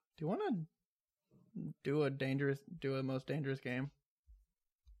Do you want to do a most dangerous game?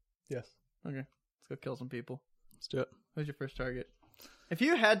 Yes. Okay, let's go kill some people. Let's do it. Who's your first target? If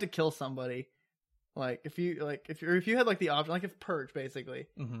you had to kill somebody, if you had like the option, like if Purge basically,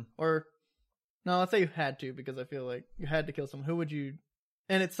 or no, let's say you had to, because I feel like you had to kill someone. Who would you?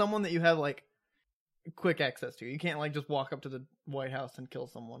 And it's someone that you have like quick access to. You can't like just walk up to the White House and kill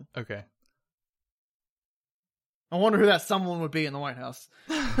someone. Okay. I wonder who that someone would be in the White House.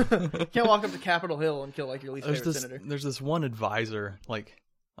 You can't walk up to Capitol Hill and kill like your least favorite senator. There's this one advisor like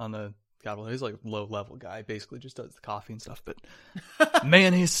on the Capitol Hill. He's like a low level guy, basically just does the coffee and stuff. But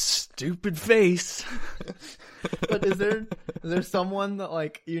man, his stupid face. But is there someone that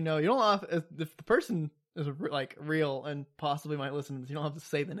like you don't have, if the person is like real and possibly might listen to this, you don't have to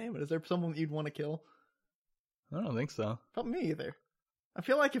say the name, but is there someone that you'd want to kill? I don't think so. Not me either. I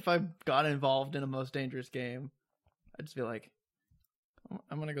feel like if I got involved in a most dangerous game, I'd just be like,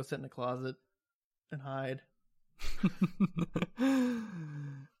 I'm gonna go sit in the closet and hide.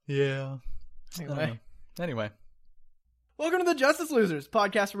 Yeah. Anyway. Welcome to the Justice Losers,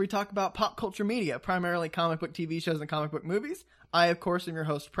 podcast where we talk about pop culture media, primarily comic book TV shows and comic book movies. I, of course, am your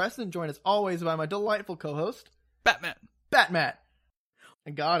host, Preston, joined as always by my delightful co-host, Batman.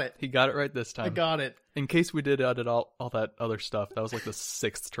 I got it. He got it right this time. I got it. In case we did edit all that other stuff, that was like the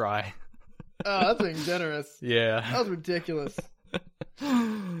 6th try. Oh, that's being generous. Yeah. That was ridiculous.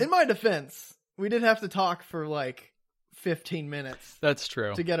 In my defense, we did have to talk for like 15 minutes. That's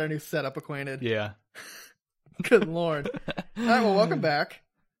true. To get our new setup acquainted. Yeah. Good Lord. All right, well, welcome back.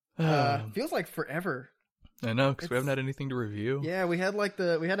 Feels like forever. I know, because we haven't had anything to review. Yeah, we had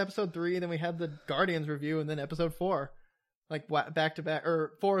episode 3, and then we had the Guardians review, and then episode 4. Like back to back,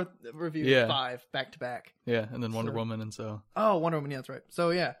 or 4 review, yeah. 5 back to back. Yeah, and then Wonder Woman, and so. Oh, Wonder Woman, yeah, that's right.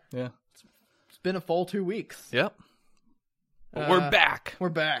 So yeah. Yeah. It's been a full 2 weeks. Yep. But we're back. We're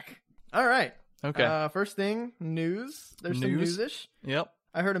back. All right. Okay. First thing, news. There's some news-ish. Yep.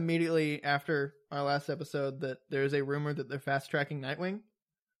 I heard immediately after our last episode that there's a rumor that they're fast-tracking Nightwing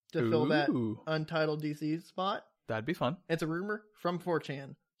to fill that untitled DC spot. That'd be fun. It's a rumor from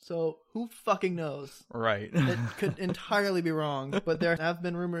 4chan. So who fucking knows? Right. It could entirely be wrong, but there have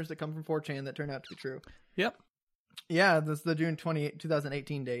been rumors that come from 4chan that turn out to be true. Yep. Yeah, this is the June 28,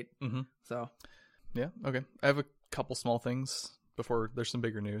 2018 date. Mm-hmm. So. Yeah, okay. I have a couple small things before there's some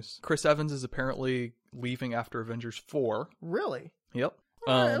bigger news. Chris Evans is apparently leaving after Avengers 4. Really? Yep.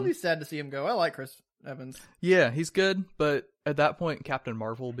 It'll be sad to see him go. I like Chris Evans. Yeah, he's good, but at that point, Captain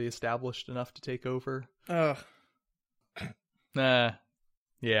Marvel will be established enough to take over. Ugh. Nah.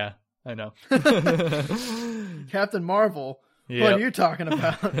 Yeah, I know. Captain Marvel? Yep. What are you talking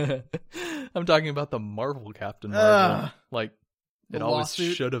about? I'm talking about the Marvel Captain Marvel. Like, it always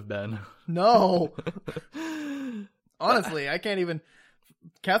lawsuit? should have been. No. Honestly, I can't even...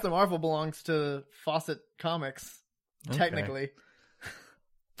 Captain Marvel belongs to Fawcett Comics, technically.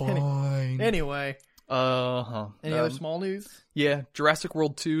 Fine. Anyway. Any other small news? Yeah, Jurassic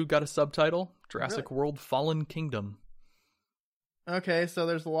World 2 got a subtitle. Jurassic World Fallen Kingdom. Okay, so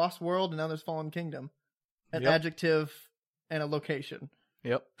there's the Lost World, and now there's Fallen Kingdom. An adjective and a location.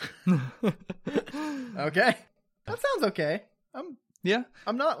 Yep. Okay. That sounds okay.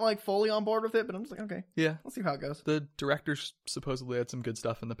 I'm not like fully on board with it, but I'm just like, okay. Yeah. Let's see how it goes. The directors supposedly had some good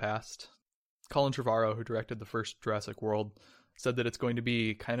stuff in the past. Colin Trevorrow, who directed the first Jurassic World, said that it's going to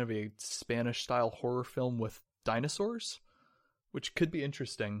be kind of a Spanish-style horror film with dinosaurs, which could be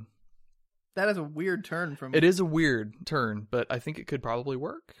interesting. That is a weird turn from... It is a weird turn, but I think it could probably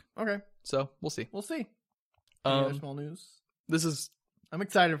work. Okay. So, we'll see. We'll see. Any other small news? I'm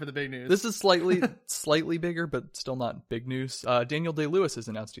excited for the big news. This is slightly bigger, but still not big news. Daniel Day-Lewis has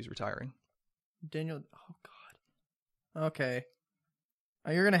announced he's retiring. Oh, God. Okay.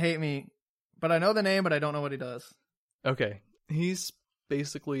 You're going to hate me, but I know the name, but I don't know what he does. Okay. He's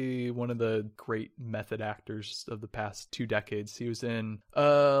basically one of the great method actors of the past 2 decades. He was in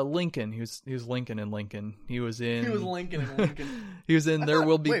Lincoln. He was Lincoln in Lincoln. He was Lincoln in Lincoln. He was in There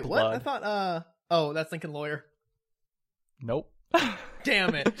Will Be Blood. What? I thought that's Lincoln Lawyer. Nope.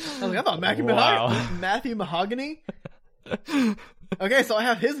 Damn it. I was like, I thought Matthew Mahogany. Okay, so I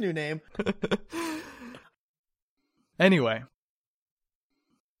have his new name. Anyway.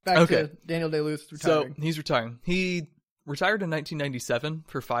 Back to Daniel Day-Lewis retiring. So, he's retiring. He retired in 1997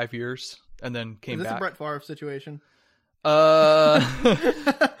 for 5 years, and then came back. Is this a Brett Favre situation? Well,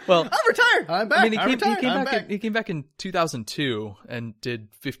 I'm retired. I'm back. I mean, he came back in 2002 and did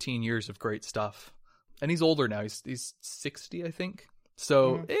 15 years of great stuff. And he's older now. He's 60, I think.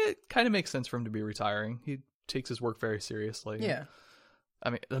 So it kind of makes sense for him to be retiring. He takes his work very seriously. Yeah. I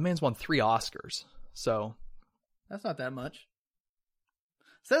mean, the man's won 3 Oscars, so that's not that much.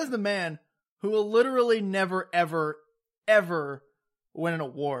 Says the man who will literally never, ever, ever win an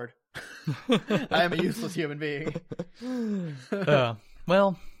award. I am a useless human being.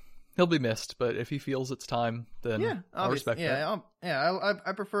 Well, he'll be missed, but if he feels it's time, then I'll respect that.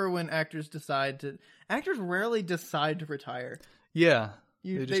 I prefer when actors decide to... Actors rarely decide to retire. Yeah.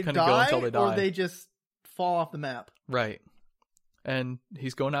 They just kind of go until they die. Or they just fall off the map. Right. And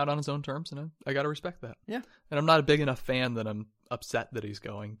he's going out on his own terms, and I gotta respect that. Yeah. And I'm not a big enough fan that I'm upset that he's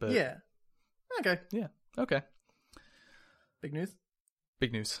going, but... Yeah. Okay. Yeah. Okay. Big news?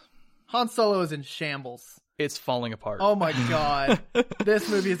 Big news. Han Solo is in shambles. It's falling apart. Oh my god. This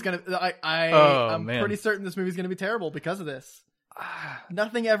movie is gonna... I'm pretty certain this movie is gonna be terrible because of this.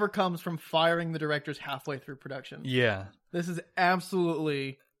 Nothing ever comes from firing the directors halfway through production. Yeah. This is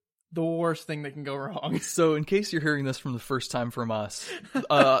absolutely the worst thing that can go wrong. So in case you're hearing this from the first time from us,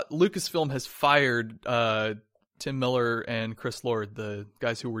 Lucasfilm has fired Tim Miller and Chris Lord, the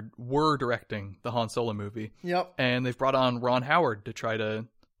guys who were directing the Han Solo movie. Yep. And they've brought on Ron Howard to try to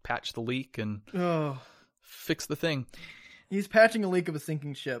patch the leak and fix the thing. He's patching a leak of a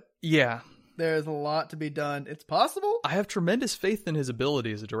sinking ship. Yeah. There's a lot to be done. It's possible. I have tremendous faith in his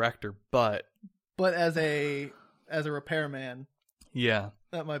ability as a director, but as a repairman, yeah,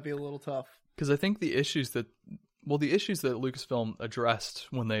 that might be a little tough. Because I think the issues that Lucasfilm addressed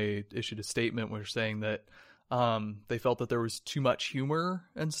when they issued a statement were saying that they felt that there was too much humor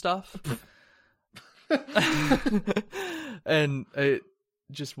and stuff, and it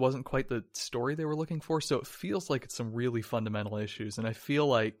just wasn't quite the story they were looking for. So it feels like it's some really fundamental issues, and I feel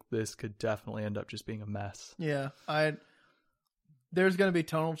like this could definitely end up just being a mess. Yeah, there's going to be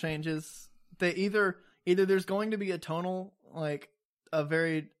tonal changes. They either there's going to be a tonal, like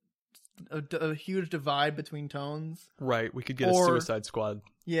a huge divide between tones. Right, we could get a Suicide Squad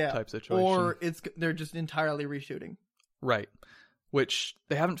type situation. Or they're just entirely reshooting. Right, which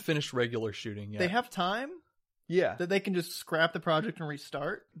they haven't finished regular shooting yet. They have time. Yeah. That they can just scrap the project and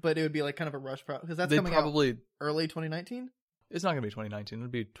restart, but it would be like kind of a rush project because that's coming out early 2019. It's not going to be 2019. It'll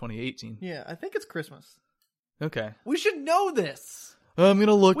be 2018. Yeah, I think it's Christmas. Okay. We should know this. I'm going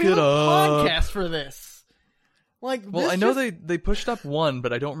to look it up. We have a podcast for this. Well, I know they pushed up one,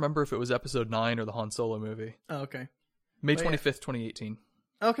 but I don't remember if it was episode 9 or the Han Solo movie. Oh, okay. May 25th, 2018.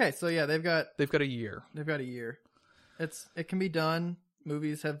 Okay, so yeah, they've got a year. They've got a year. It can be done.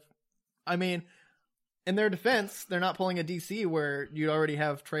 Movies have, in their defense, they're not pulling a DC where you'd already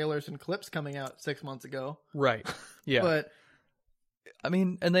have trailers and clips coming out 6 months ago. Right. Yeah. But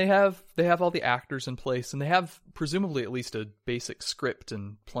and they have all the actors in place, and they have presumably at least a basic script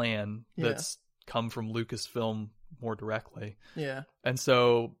and plan that's come from Lucasfilm more directly. Yeah. And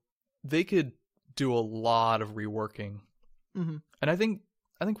so they could do a lot of reworking. Mm-hmm. And I think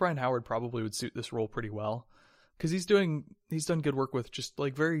Ryan Howard probably would suit this role pretty well, because he's done good work with just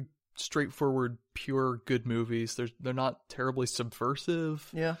like very straightforward, pure good movies. They're not terribly subversive.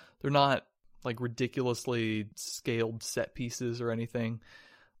 Yeah. They're not like ridiculously scaled set pieces or anything.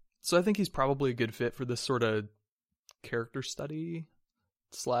 So I think he's probably a good fit for this sort of character study /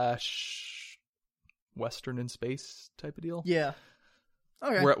 Western in space type of deal. Yeah.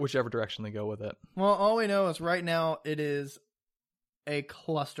 Okay. Whichever direction they go with it. Well, all we know is right now it is a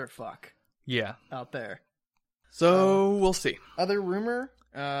clusterfuck. Yeah. Out there. So we'll see. Other rumor,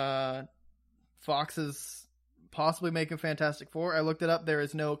 Fox is possibly making Fantastic Four. I looked it up. There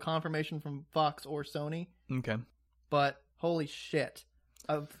is no confirmation from Fox or Sony. Okay. But holy shit.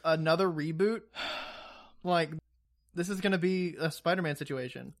 Another reboot? Like, this is going to be a Spider-Man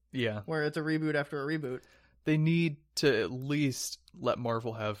situation. Yeah. Where it's a reboot after a reboot. They need to at least let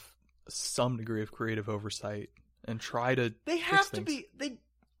Marvel have some degree of creative oversight and try to They have to be...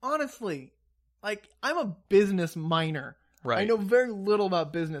 honestly, like, I'm a business minor. Right. I know very little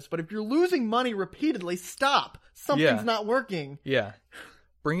about business, but if you're losing money repeatedly, stop. Something's not working. Yeah.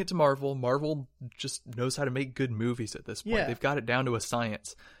 Bring it to Marvel. Marvel just knows how to make good movies at this point. Yeah. They've got it down to a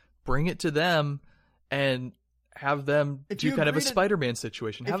science. Bring it to them and have them do kind of a Spider-Man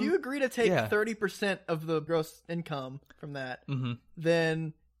situation. If you agree to take 30% of the gross income from that,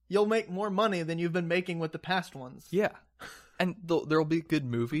 then you'll make more money than you've been making with the past ones. Yeah. And there'll be a good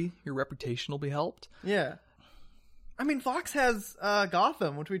movie. Your reputation will be helped. Yeah. I mean, Fox has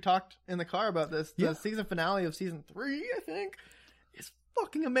Gotham, which we talked in the car about this. The season finale of season 3, I think, is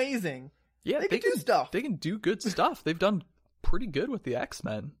fucking amazing. Yeah, they can do stuff. They can do good stuff. They've done pretty good with the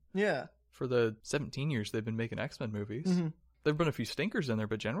X-Men. Yeah. For the 17 years they've been making X-Men movies. Mm-hmm. There've been a few stinkers in there,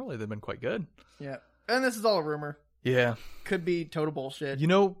 but generally they've been quite good. Yeah. And this is all a rumor. Yeah. Could be total bullshit. You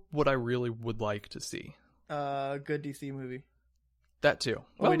know what I really would like to see? Good DC movie. That too.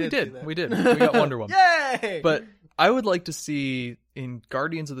 Well, we did. We got Wonder Woman. Yay! But I would like to see in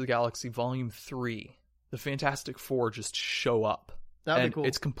Guardians of the Galaxy Volume 3, the Fantastic Four just show up. That'd and be cool.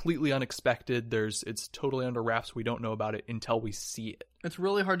 It's completely unexpected. It's totally under wraps. We don't know about it until we see it. It's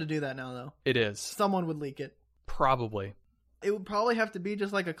really hard to do that now, though. It is. Someone would leak it. Probably. It would probably have to be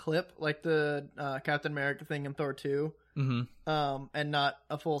just like a clip, like the Captain America thing in Thor 2. Mm-hmm. And not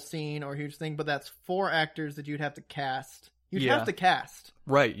a full scene or a huge thing, but that's 4 actors that you'd have to cast. You'd Yeah. have to cast.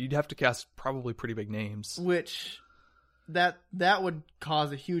 Right. You'd have to cast probably pretty big names. Which that would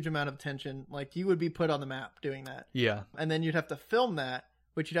cause a huge amount of tension. Like, you would be put on the map doing that. Yeah. And then you'd have to film that,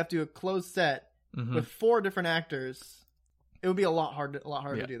 which you'd have to do a closed set Mm-hmm. with 4 different actors. It would be a lot harder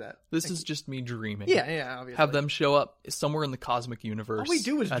Yeah. to do that. This is just me dreaming. Yeah, obviously. Have them show up somewhere in the cosmic universe. All we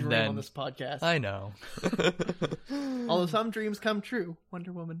do is and dream then... on this podcast. I know. Although some dreams come true.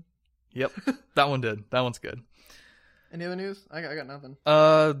 Wonder Woman. Yep. That one did. That one's good. Any other news? I got nothing.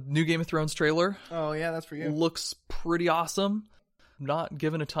 New Game of Thrones trailer. Oh, yeah, that's for you. Looks pretty awesome. Not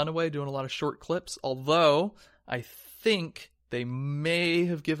giving a ton away, doing a lot of short clips. Although, I think they may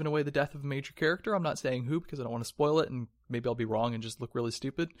have given away the death of a major character. I'm not saying who because I don't want to spoil it, and maybe I'll be wrong and just look really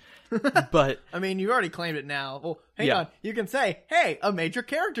stupid. But I mean, you already claimed it now. Well, hang Yeah. on. You can say, hey, a major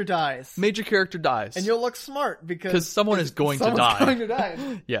character dies. major character dies. And you'll look smart because someone is going to someone's die. going to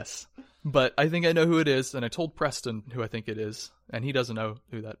die. Yes. But I think I know who it is, and I told Preston who I think it is, and he doesn't know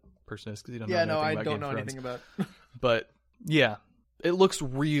who that person is because he doesn't Yeah, know no, anything I about don't Game know of Thrones. anything about. But yeah, it looks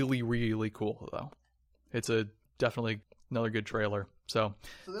really, really cool though. It's definitely another good trailer. So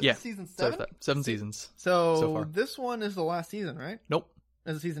So this yeah, is season sorry 7? for that. 7 seasons. So so far. this one is the last season, right? Nope.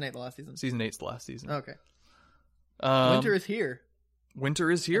 Is it season 8 the last season? Season 8's the last season. Okay. Winter Winter is here.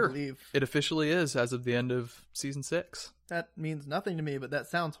 is I here. believe. It officially is as of the end of season 6. That means nothing to me, but that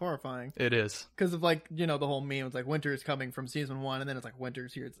sounds horrifying. It is. Because of, like, the whole meme. It's like, winter is coming from season 1, and then it's like,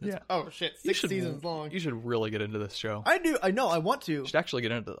 winter's here. It's, Yeah. oh, shit. You 6 should- seasons long. You should really get into this show. I know. I want to. You should actually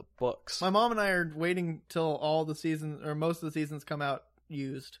get into the books. My mom and I are waiting till all the seasons, or most of the seasons come out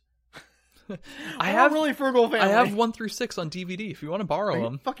used. I We're have a really frugal family. I have 1 through 6 on DVD if you want to borrow Are you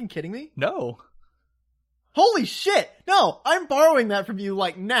them. fucking kidding me? No. Holy shit! No, I'm borrowing that from you,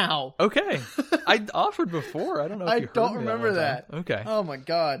 like, now. Okay. I offered before. I don't know if I you heard don't me remember one that. time. Okay. Oh my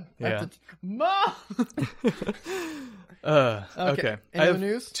god. I have to Mom! Okay. Any I other have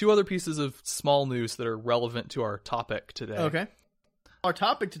news? 2 other pieces of small news that are relevant to our topic today. Okay. Our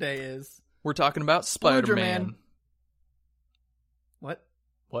topic today is... We're talking about Spider-Man. Spider-Man. What?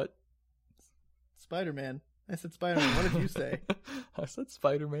 What? Spider-Man. I said Spider-Man. What did you say? I said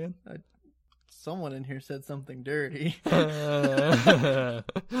Spider-Man. Someone in here said something dirty. Spider-Man.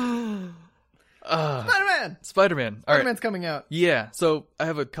 Spider-Man! Spider-Man. All right. Spider-Man's coming out. Yeah, so I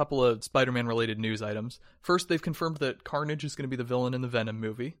have a couple of Spider-Man related news items. First, they've confirmed that Carnage is going to be the villain in the Venom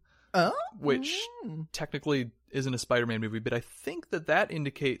movie, Oh? which technically isn't a Spider-Man movie, but I think that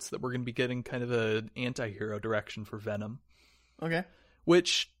indicates that we're going to be getting kind of an anti-hero direction for Venom, Okay.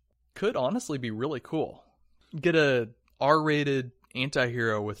 which could honestly be really cool. Get a R-rated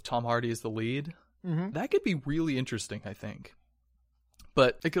anti-hero with Tom Hardy as the lead. Mm-hmm. That could be really interesting, I think.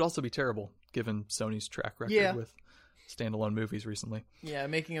 But it could also be terrible, given Sony's track record with standalone movies recently. Yeah,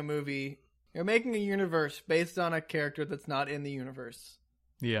 making a movie... You're making a universe based on a character that's not in the universe.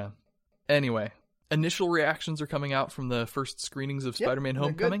 Yeah. Anyway, initial reactions are coming out from the first screenings of Spider-Man they're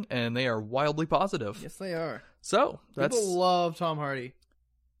Homecoming, and they are wildly positive. Yes, they are. So, that's People love Tom Hardy.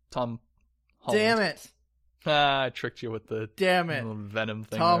 Tom Holland. Damn it. I tricked you with the Damn it. little Venom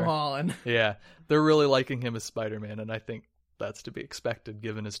thing Tom there. Holland. Yeah, they're really liking him as Spider-Man, and I think that's to be expected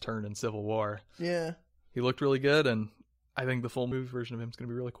given his turn in Civil War. Yeah. He looked really good, and I think the full movie version of him is going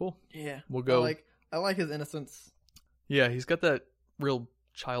to be really cool. Yeah. We'll go. I like his innocence. Yeah, he's got that real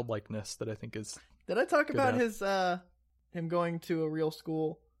childlikeness that I think is... Did I talk Good about enough. his him going to a real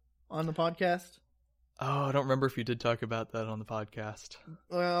school on the podcast? Oh, I don't remember if you did talk about that on the podcast.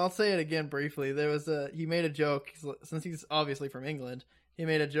 Well, I'll say it again briefly. He made a joke, since he's obviously from England, he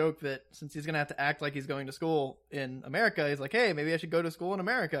made a joke that since he's going to have to act like he's going to school in America, he's like, hey, maybe I should go to school in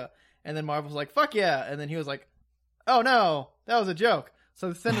America. And then Marvel's like, fuck yeah. And then he was like, oh no, that was a joke. So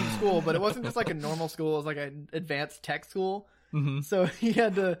they sent him to school, but it wasn't just like a normal school, it was like an advanced tech school. Mm-hmm. So he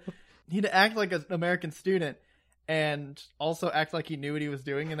had to act like an American student and also act like he knew what he was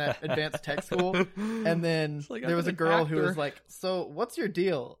doing in that advanced tech school. And then like, there was I'm a an girl who actor. was like, so what's your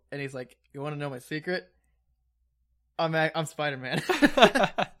deal? And he's like, you want to know my secret? I'm Spider-Man.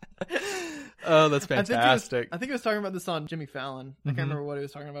 Oh, that's fantastic. I think he was talking about this on Jimmy Fallon. I can't remember what he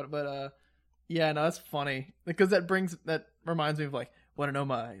was talking about, but yeah, no, that's funny because that reminds me of like, want to know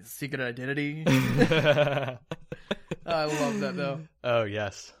my secret identity? I love that though. Oh,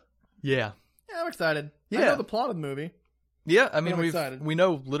 yes. Yeah. Yeah, I'm excited. I Yeah. know the plot of the movie. Yeah, I mean, I'm excited. we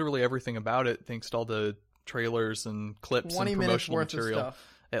know literally everything about it thanks to all the trailers and clips 20 and minutes promotional worth material. of stuff.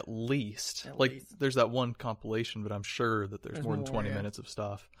 At least. At Like, least. there's that one compilation, but I'm sure that there's more than 20 yeah. minutes of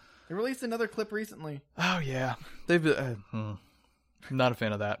stuff. They released another clip recently. Oh, yeah. They've... not a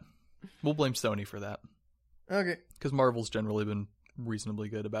fan of that. We'll blame Sony for that. Okay. Because Marvel's generally been reasonably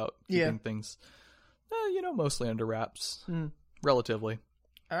good about keeping things, mostly under wraps. Relatively.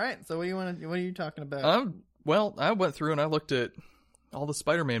 All right. So what are you talking about? Well, I went through and I looked at all the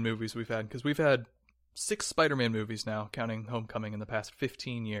Spider-Man movies we've had, because we've had 6 Spider-Man movies now, counting Homecoming, in the past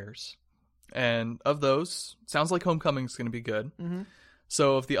 15 years. And of those, sounds like Homecoming's going to be good. Mm-hmm.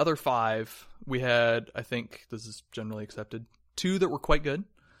 So of the other 5, we had, I think this is generally accepted, 2 that were quite good,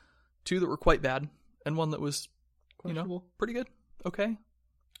 2 that were quite bad, and 1 that was, pretty good. Okay.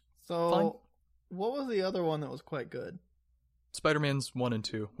 So, fine. What was the other one that was quite good? Spider-Man's 1 and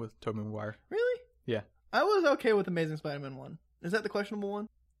 2 with Tobey Maguire. Really? Yeah. I was okay with Amazing Spider-Man 1. Is that the questionable one?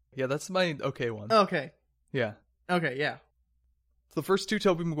 Yeah, that's my okay one. Okay. Yeah. Okay, yeah. The first 2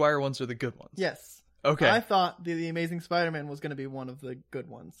 Tobey Maguire ones are the good ones. Yes. Okay. I thought the Amazing Spider-Man was going to be one of the good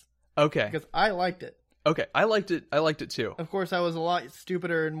ones. Okay. Because I liked it. Okay, I liked it too. Of course, I was a lot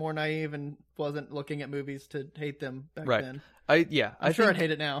stupider and more naive and wasn't looking at movies to hate them back then. I'm sure I'd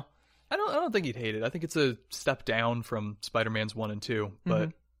hate it now. I don't think you'd hate it. I think it's a step down from Spider-Man's 1 and 2,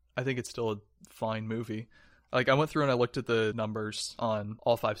 but I think it's still a fine movie. Like, I went through and I looked at the numbers on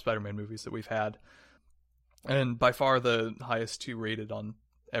all 5 Spider-Man movies that we've had, and by far the highest 2 rated on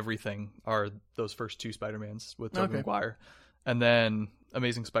everything are those first 2 Spider-Mans with Tobey Maguire. And then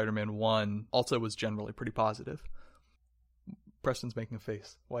Amazing Spider-Man 1 also was generally pretty positive. Preston's making a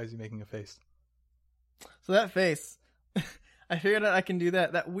face. Why is he making a face? So that face, I figured out I can do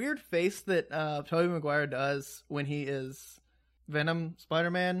that. That weird face that Tobey Maguire does when he is Venom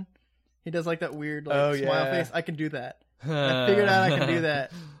Spider-Man. He does like that weird smile face. I can do that. I figured out I can do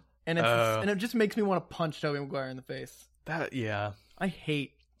that. And and it just makes me want to punch Tobey Maguire in the face. I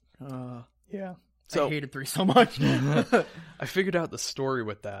hate. Yeah. So, I hated 3 so much. I figured out the story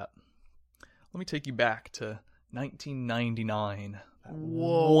with that. Let me take you back to 1999. That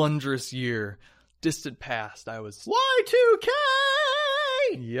wondrous year. Distant past. I was... Y2K!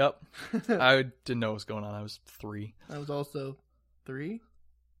 Yep. I didn't know what was going on. I was 3. I was also 3?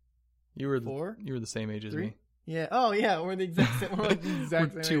 You were 4? You were the same age as 3? Me. Yeah. Oh, yeah. We're the exact same. We're like the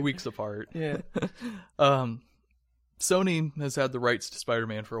exact we're same 2 age. weeks apart. Yeah. Sony has had the rights to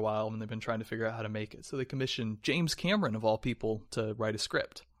Spider-Man for a while, and they've been trying to figure out how to make it. So they commissioned James Cameron, of all people, to write a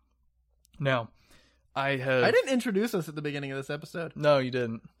script. Now, I didn't introduce us at the beginning of this episode. No, you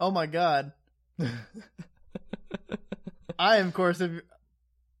didn't. Oh my god. I am Course of...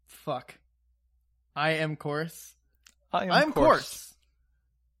 Fuck. I am Course. I'm Course.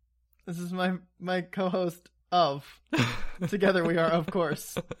 This is my co-host of... Together we are, of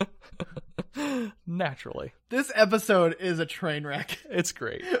course. Naturally. This episode is a train wreck. It's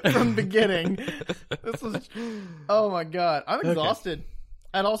great. From the beginning. This was... Oh my god. I'm exhausted. Okay.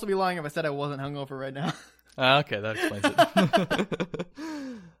 I'd also be lying if I said I wasn't hungover right now. Okay, that explains it.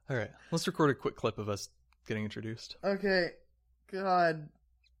 All right. Let's record a quick clip of us getting introduced. Okay. God.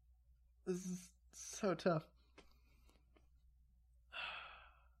 This is so tough.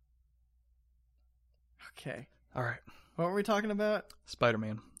 Okay. All right. What were we talking about?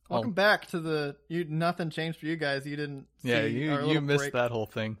 Spider-Man. Welcome back to the... Nothing changed for you guys. You didn't see you missed break. That whole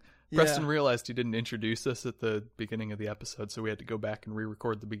thing. Preston realized he didn't introduce us at the beginning of the episode, so we had to go back and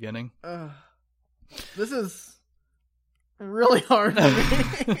re-record the beginning. This is really hard for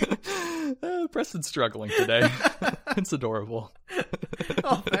me. Preston's struggling today. It's adorable.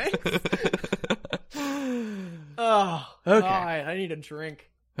 Oh, thanks. Oh, okay. God, I need a drink.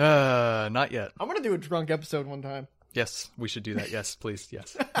 Not yet. I'm going to do a drunk episode one time. Yes, we should do that. Yes, please.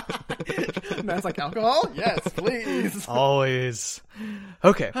 Yes. Matt's like, alcohol? Yes, please. Always.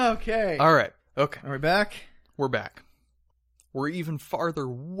 Okay. Okay. All right. Okay. Are we back? We're back. We're even farther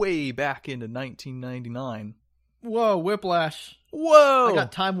way back into 1999. Whoa, whiplash. Whoa! I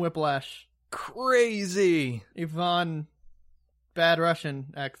got time whiplash. Crazy. Ivan, bad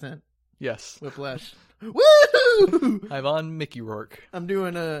Russian accent. Yes. Whiplash. Woo! Ivan Mickey Rourke. I'm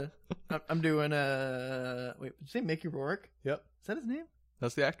doing a... Wait, did you say Mickey Rourke? Yep. Is that his name?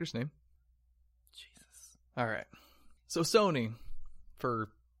 That's the actor's name. Jesus. All right. So Sony, for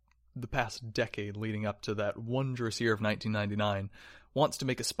the past decade leading up to that wondrous year of 1999, wants to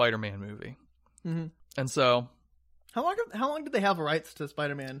make a Spider-Man movie. Mm-hmm. And so... How long did they have rights to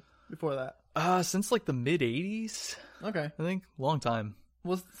Spider-Man before that? Since like the mid-'80s. Okay. I think. Long time.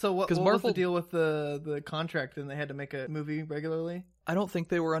 What was the deal with the contract and they had to make a movie regularly? I don't think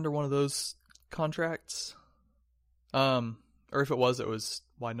they were under one of those contracts. Or if it was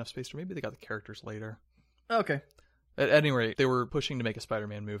wide enough space, or maybe they got the characters later. Okay. At any rate, they were pushing to make a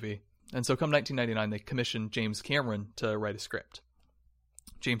Spider-Man movie. And so come 1999, they commissioned James Cameron to write a script.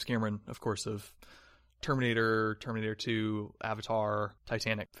 James Cameron, of course, of Terminator, Terminator 2, Avatar,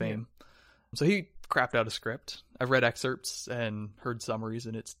 Titanic fame. Yeah. So he crapped out a script. I've read excerpts and heard summaries,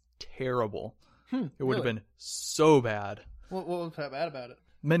 and it's terrible. It would have been so bad. What was bad about it?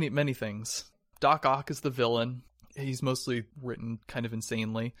 Many things. Doc Ock is the villain. He's mostly written kind of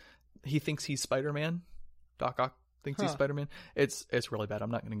insanely. He thinks he's Spider-Man. Doc Ock thinks he's Spider-Man. It's really bad.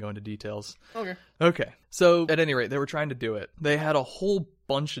 I'm not going to go into details. Okay. So at any rate, they were trying to do it. They had a whole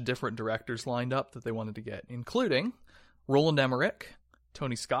bunch of different directors lined up that they wanted to get, including Roland Emmerich,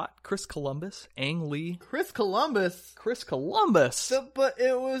 Tony Scott, Chris Columbus, Ang Lee. Chris Columbus? But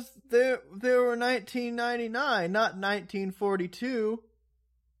it was, they were 1999, not 1942.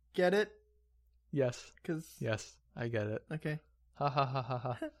 Get it? Yes. Yes, I get it. Okay. Ha ha ha ha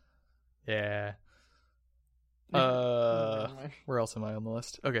ha. Yeah. Where else am I on the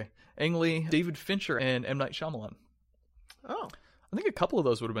list? Okay. Ang Lee, David Fincher, and M. Night Shyamalan. Oh. I think a couple of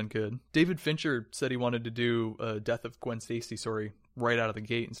those would have been good. David Fincher said he wanted to do a Death of Gwen Stacy story right out of the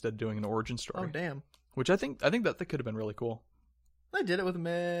gate instead of doing an origin story. Oh, damn. Which I think that could have been really cool. They did it with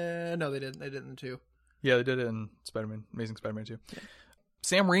No, they didn't. They did it in 2. Yeah, they did it in Spider-Man, Amazing Spider-Man 2. Yeah.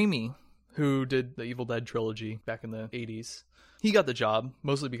 Sam Raimi, who did the Evil Dead trilogy back in the 80s, he got the job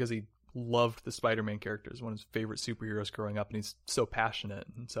mostly because he loved the Spider-Man characters, one of his favorite superheroes growing up, and he's so passionate.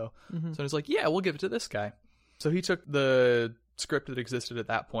 And so he's like, yeah, we'll give it to this guy. So he took the script that existed at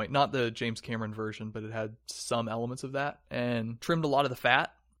that point, not the James Cameron version, but it had some elements of that, and trimmed a lot of the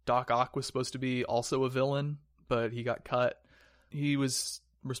fat. Doc Ock was supposed to be also a villain, but he got cut. He was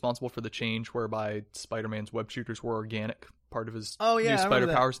responsible for the change whereby Spider-Man's web shooters were organic, part of his new spider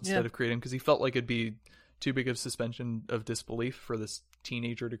powers instead of creating, because he felt like it'd be too big of suspension of disbelief for this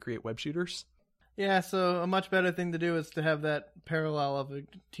teenager to create web shooters. Yeah, so a much better thing to do is to have that parallel of a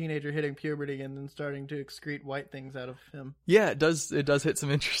teenager hitting puberty and then starting to excrete white things out of him. Yeah, it does hit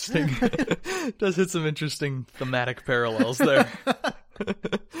some interesting thematic parallels there.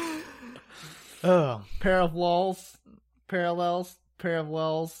 Oh. Pair of lols. Parallels. Pair of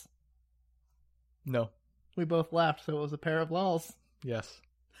lols. No. We both laughed, so it was a pair of lols. Yes.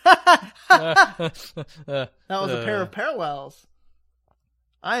 That was a pair of parallels.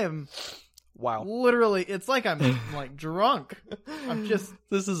 I am... Wow. Literally, it's like I'm like drunk. I'm just...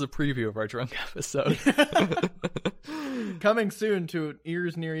 This is a preview of our drunk episode. Coming soon to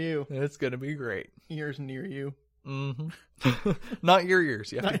ears near you. It's going to be great. Ears near you. Mm-hmm. Not your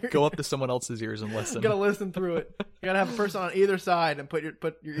ears. You have to go up to someone else's ears and listen. You gotta listen through it. You gotta have a person on either side and put your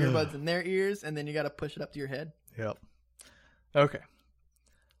earbuds in their ears, and then you gotta push it up to your head. Yep. Okay.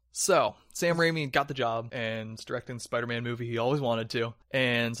 So, Sam Raimi got the job and is directing the Spider-Man movie he always wanted to.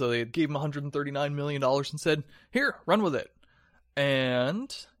 And so they gave him $139 million and said, here, run with it.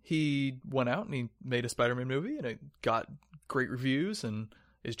 And he went out and he made a Spider-Man movie, and it got great reviews and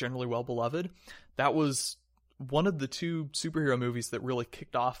is generally well beloved. That was one of the 2 superhero movies that really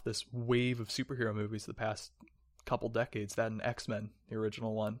kicked off this wave of superhero movies the past couple decades, that and X-Men, the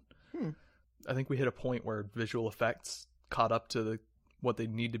original one. I think we hit a point where visual effects caught up to what they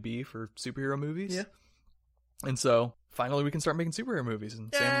need to be for superhero movies. Yeah. And so finally we can start making superhero movies.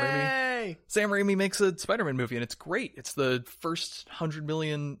 And Sam Raimi makes a Spider-Man movie, and it's great. It's the first $100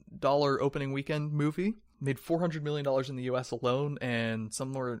 million opening weekend movie. Made $400 million in the US alone, and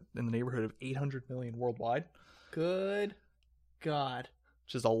somewhere in the neighborhood of $800 million worldwide. Good God.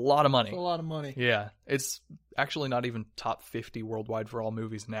 Which is a lot of money. It's a lot of money. Yeah. It's actually not even top 50 worldwide for all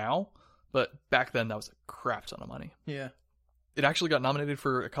movies now, but back then that was a crap ton of money. Yeah. It actually got nominated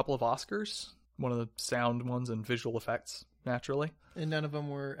for a couple of Oscars, one of the sound ones and visual effects, naturally. And none of them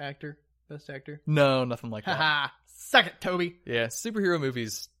were best actor? No, nothing like that. Haha, suck it, Toby. Yeah, superhero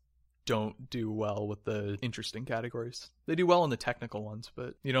movies don't do well with the interesting categories. They do well in the technical ones,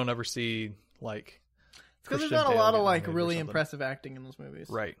 but you don't ever see, like... Because there's not a lot of, like, really impressive acting in those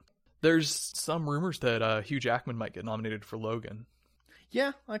movies. Right. There's some rumors that Hugh Jackman might get nominated for Logan.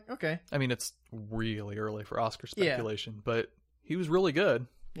 Yeah, like, okay. I mean, it's really early for Oscar speculation, but he was really good.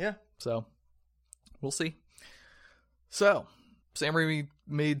 Yeah. So, we'll see. So, Sam Raimi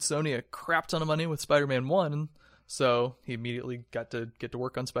made Sony a crap ton of money with Spider-Man 1, so he immediately got to get to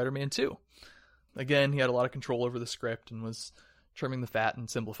work on Spider-Man 2. Again, he had a lot of control over the script and was trimming the fat and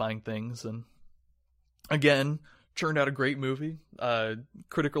simplifying things, and again, turned out a great movie.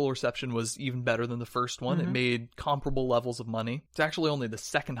 Critical reception was even better than the first one. Mm-hmm. It made comparable levels of money. It's actually only the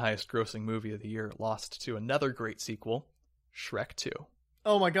second highest grossing movie of the year. It lost to another great sequel, Shrek 2.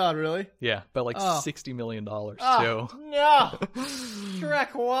 Oh my god, really? Yeah, by like Oh. $60 million too. No!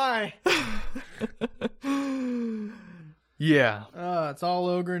 Shrek, why? Yeah. It's all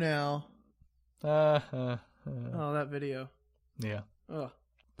ogre now. Yeah. Oh, that video. Ugh.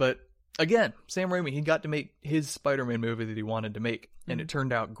 But again, Sam Raimi, he got to make his Spider-Man movie that he wanted to make, and it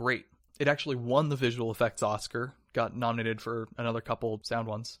turned out great. It actually won the visual effects Oscar, got nominated for another couple sound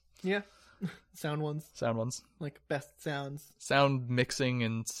ones. Yeah. Sound ones. Like best sounds. Sound mixing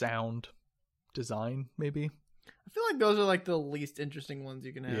and sound design, maybe. I feel like those are like the least interesting ones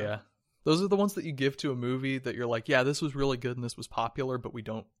you can have. Yeah. Those are the ones that you give to a movie that you're like, yeah, this was really good and this was popular, but we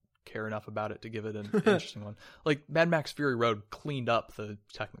don't care enough about it to give it an interesting one. Like Mad Max Fury Road cleaned up the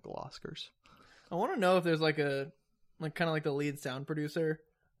technical Oscars. I want to know if there's like a, like kind of like the lead sound producer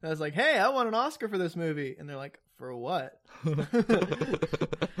that's like, hey, I want an Oscar for this movie. And they're like, for what?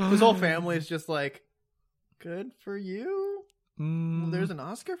 His whole family is just like, good for you? Well, there's an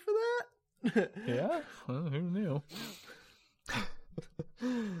Oscar for that? Yeah? Well, who knew?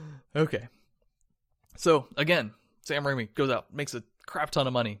 Okay. So, again, Sam Raimi goes out, makes a crap ton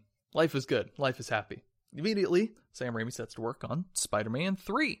of money. Life is good. Life is happy. Immediately, Sam Raimi sets to work on Spider-Man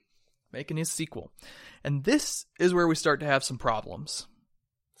 3, making his sequel. And this is where we start to have some problems.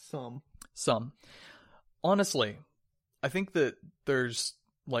 Some. Honestly, I think that there's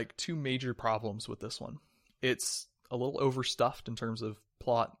like two major problems with this one. It's a little overstuffed in terms of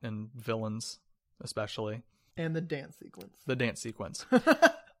plot and villains, especially. And the dance sequence.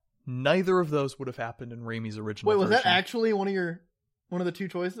 Neither of those would have happened in Raimi's original Wait, was version. that actually one of the two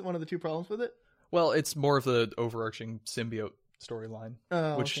choices, one of the two problems with it? Well, it's more of the overarching symbiote storyline,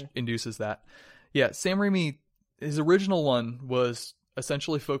 which induces that. Yeah, Sam Raimi, his original one was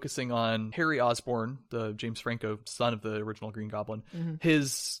essentially focusing on Harry Osborn, the James Franco son of the original Green Goblin,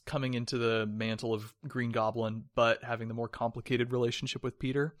 his coming into the mantle of Green Goblin, but having the more complicated relationship with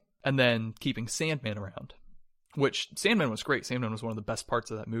Peter, and then keeping Sandman around. Which, Sandman was great. Sandman was one of the best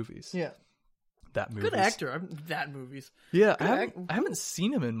parts of that movie. Yeah. That movie. Good actor. That movies. Yeah, I haven't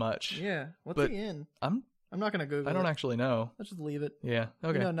seen him in much. Yeah. What's he in? I'm not going to Google I don't actually know. Let's just leave it. Yeah,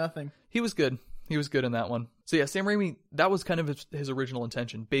 okay. You know nothing. He was good. He was good in that one. So yeah, Sam Raimi, that was kind of his original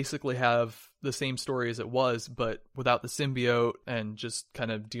intention. Basically have the same story as it was, but without the symbiote and just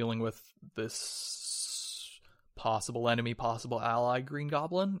kind of dealing with this possible enemy, possible ally Green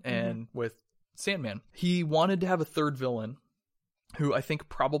Goblin, and with Sandman. He wanted to have a third villain who I think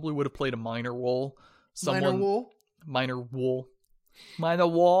probably would have played a minor role. Narwhal.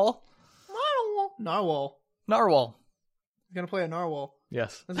 He's going to play a narwhal.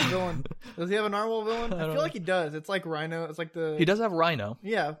 Yes. That's a villain. Does he have a narwhal villain? I feel like he does. It's like Rhino. It's like He does have Rhino.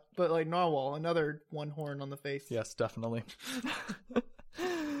 Yeah, but like narwhal, another one horn on the face. Yes, definitely.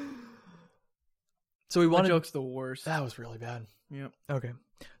 So we wanted. That joke's the worst. That was really bad. Yep. Okay.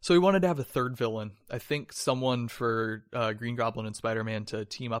 So we wanted to have a third villain. I think someone for Green Goblin and Spider-Man to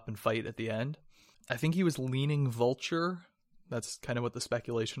team up and fight at the end. I think he was leaning Vulture. That's kind of what the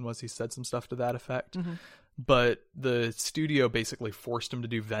speculation was. He said some stuff to that effect. But the studio basically forced him to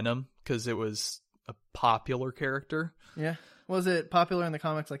do Venom because it was a popular character. Yeah. Was it popular in the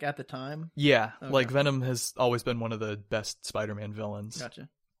comics like at the time? Yeah. Okay. Like Venom has always been one of the best Spider-Man villains. Gotcha.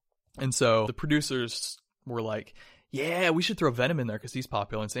 And so the producers were like, yeah, we should throw Venom in there because he's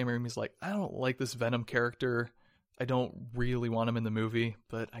popular. And Sam Raimi's like, I don't like this Venom character. I don't really want him in the movie,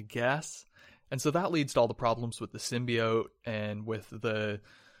 but I guess. And so that leads to all the problems with the symbiote and with the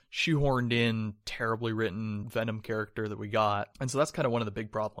shoehorned in, terribly written Venom character that we got. And so that's kind of one of the big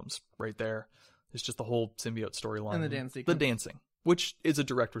problems right there. It's just the whole symbiote storyline. And the dance sequence. The dancing, which is a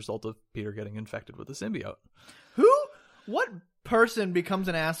direct result of Peter getting infected with the symbiote. What person becomes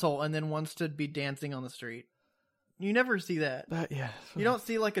an asshole and then wants to be dancing on the street? You never see that. Yeah. You don't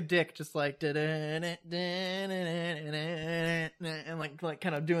see like a dick just like and like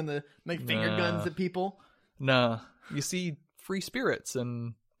kind of doing the finger guns at people. Nah. You see free spirits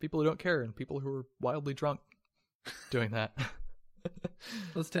and people who don't care and people who are wildly drunk doing that.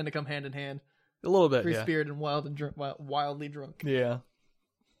 Those tend to come hand in hand. A little bit, free spirit and wildly drunk. Yeah.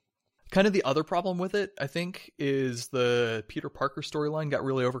 Kind of the other problem with it, I think, is the Peter Parker storyline got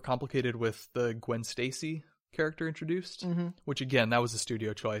really overcomplicated with the Gwen Stacy character introduced, which again, that was a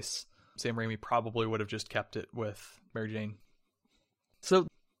studio choice. Sam Raimi probably would have just kept it with Mary Jane. So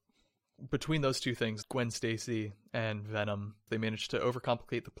between those two things, Gwen Stacy and Venom, they managed to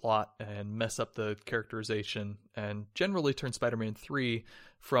overcomplicate the plot and mess up the characterization and generally turn Spider-Man 3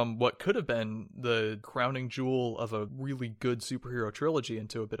 from what could have been the crowning jewel of a really good superhero trilogy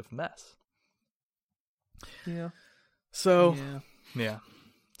into a bit of a mess. Yeah. So, yeah.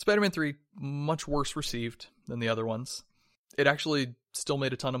 Spider-Man 3, much worse received than the other ones. It actually still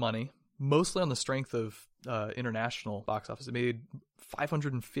made a ton of money, mostly on the strength of international box office. It made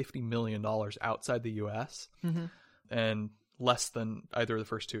 $550 million outside the U.S. And less than either of the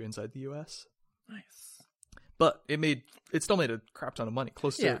first two inside the U.S. Nice. But it still made a crap ton of money,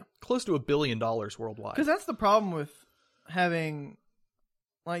 close to $1 billion worldwide. Because that's the problem with having,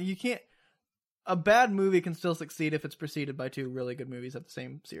 like, you can't. A bad movie can still succeed if it's preceded by two really good movies of the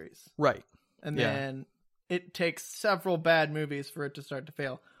same series. Right. And then it takes several bad movies for it to start to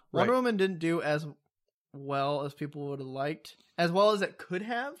fail. Wonder Woman didn't do as well as people would have liked, as well as it could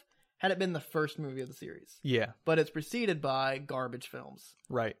have, had it been the first movie of the series. Yeah. But it's preceded by garbage films.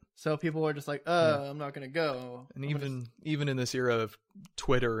 Right. So people are just like, I'm not going to go. And even in this era of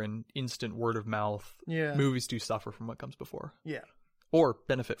Twitter and instant word of mouth, movies do suffer from what comes before. Yeah. Or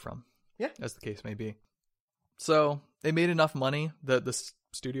benefit from. Yeah. As the case may be. So they made enough money that the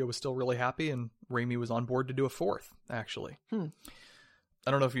studio was still really happy, and Raimi was on board to do a fourth, actually. I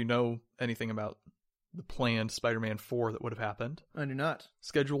don't know if you know anything about the planned Spider-Man 4 that would have happened. I do not.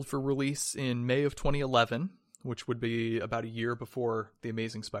 Scheduled for release in May of 2011, which would be about a year before The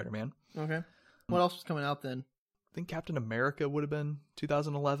Amazing Spider-Man. Okay. What else was coming out then? I think Captain America would have been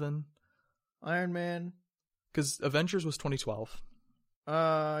 2011. Iron Man. Because Avengers was 2012.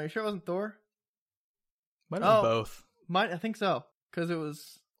 You sure it wasn't Thor? Might have been both. I think so. Because it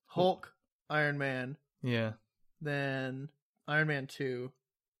was Hulk, Iron Man. Yeah. Then Iron Man 2.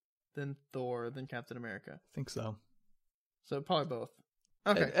 Then Thor. Then Captain America. I think so. So probably both.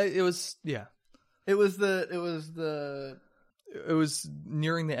 Okay. It was, yeah. It was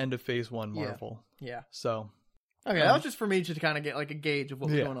nearing the end of Phase 1 Marvel. Yeah. So. Okay, that was just for me to kind of get like a gauge of what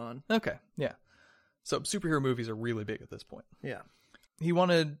was going on. Okay, yeah. So superhero movies are really big at this point. Yeah.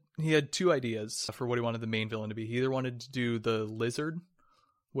 He had two ideas for what he wanted the main villain to be. He either wanted to do the Lizard,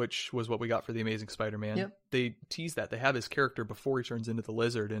 which was what we got for The Amazing Spider-Man. Yep. They tease that. They have his character before he turns into the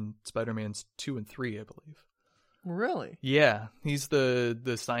Lizard in Spider-Man's 2 and 3, I believe. Really? Yeah. He's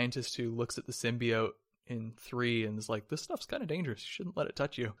the scientist who looks at the symbiote in 3 and is like, this stuff's kind of dangerous. You shouldn't let it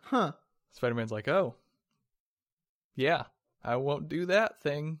touch you. Huh. Spider-Man's like, oh, yeah, I won't do that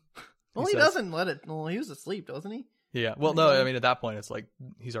thing. Well, he doesn't let it. Well, he was asleep, doesn't he? Yeah. Well, no, I mean, at that point, it's like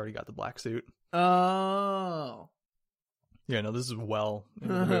he's already got the black suit. Oh. Yeah, no, this is well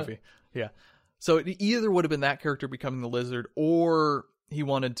into the movie. Yeah. So it either would have been that character becoming the Lizard, or he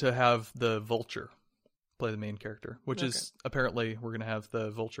wanted to have the Vulture play the main character, which is apparently we're going to have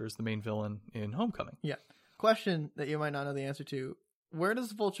the Vulture as the main villain in Homecoming. Yeah. Question that you might not know the answer to. Where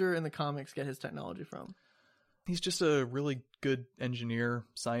does Vulture in the comics get his technology from? He's just a really good engineer,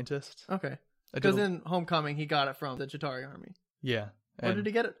 scientist. Okay. Because in Homecoming, he got it from the Chitauri army. Yeah. Where did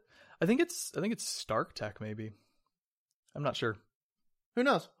he get it? I think it's Stark Tech, maybe. I'm not sure. Who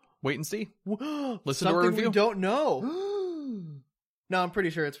knows? Wait and see. Listen to our review. We don't know. No, I'm pretty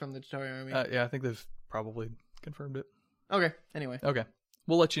sure it's from the Chitauri army. Yeah, I think they've probably confirmed it. Okay. Anyway. Okay.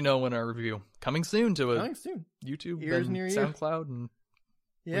 We'll let you know when our review. Coming soon to YouTube ears and near SoundCloud. And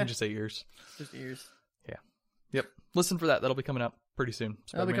yeah. We can just say ears. Just ears. Yeah. Yep. Listen for that. That'll be coming out pretty soon.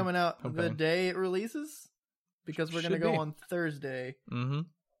 That'll be coming out the day it releases, because we're going to go on Thursday. Mm-hmm.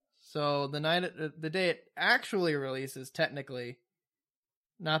 So the day it actually releases, technically,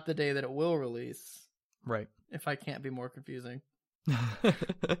 not the day that it will release. Right. If I can't be more confusing.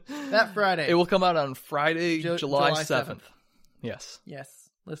 That Friday. It will come out on Friday, July 7th. Yes. Yes.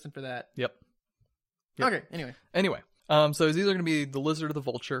 Listen for that. Yep. Okay. Anyway. So it's either going to be the Lizard or the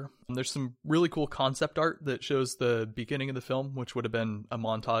Vulture. There's some really cool concept art that shows the beginning of the film, which would have been a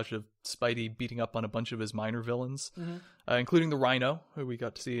montage of Spidey beating up on a bunch of his minor villains, including the Rhino, who we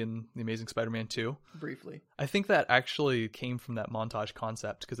got to see in The Amazing Spider-Man 2. Briefly. I think that actually came from that montage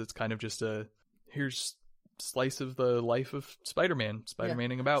concept, because it's kind of just here's slice of the life of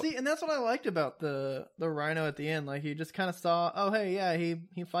Spider-Maning about. See, and that's what I liked about the Rhino at the end. Like, you just kind of saw, oh, hey, yeah,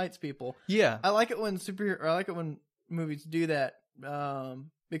 he fights people. Yeah. I like it when movies do that,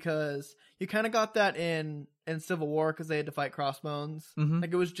 because you kind of got that in Civil War, because they had to fight Crossbones.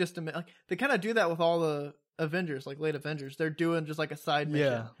 Like, it was just like they kind of do that with all the Avengers, like late Avengers. They're doing just like a side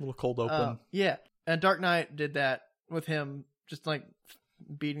mission. Yeah, a little cold open. Yeah, and Dark Knight did that with him, just like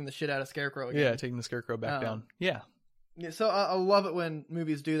beating the shit out of Scarecrow again. Yeah, taking the Scarecrow back down. Yeah. So I love it when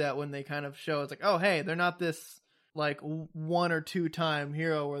movies do that, when they kind of show it's like, oh, hey, they're not this like 1 or 2 time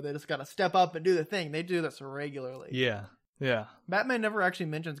hero where they just got to step up and do the thing. They do this regularly. Yeah. Yeah. Batman never actually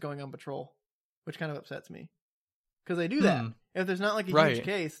mentions going on patrol, which kind of upsets me, because they do that. If there's not like a huge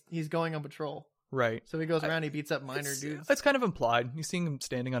case, he's going on patrol. Right. So he goes around, he beats up minor dudes. It's kind of implied. You're seeing him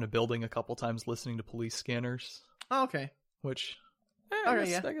standing on a building a couple times listening to police scanners. Oh, okay. Which, I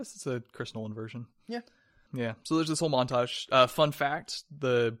guess it's a Chris Nolan version. Yeah. Yeah. So there's this whole montage. Fun fact,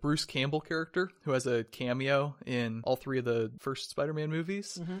 the Bruce Campbell character, who has a cameo in all 3 of the first Spider-Man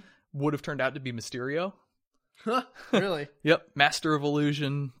movies, would have turned out to be Mysterio. Really? Yep. Master of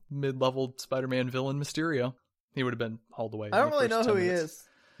Illusion, mid-level Spider-Man villain Mysterio. He would have been hauled away. I don't really know who he is,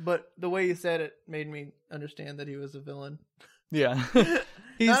 but the way you said it made me understand that he was a villain. Yeah.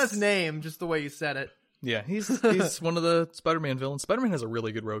 Not his name, just the way you said it. Yeah, he's one of the Spider-Man villains. Spider-Man has a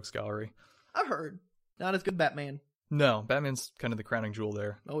really good rogues gallery. I've heard. Not as good Batman. No, Batman's kind of the crowning jewel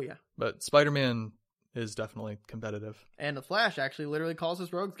there. Oh, yeah. But Spider-Man is definitely competitive. And the Flash actually literally calls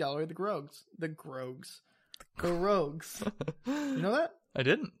his rogues gallery the Grogs. The Grogs. The Rogues. You know that? I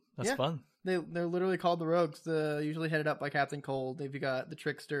didn't. That's fun. They're literally called the Rogues. Usually headed up by Captain Cold. They've got the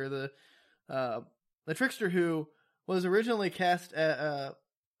Trickster, the Trickster who was originally cast at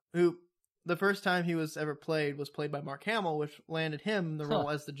who the first time he was ever played was played by Mark Hamill, which landed him the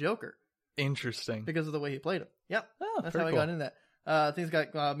role as the Joker. Interesting. Because of the way he played him. Yep. Oh, that's how I got into that. Things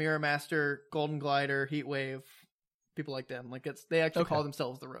got Mirror Master, Golden Glider, Heatwave, people like them. Like they actually call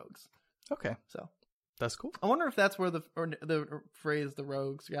themselves the Rogues. Okay. So that's cool. I wonder if that's where the phrase the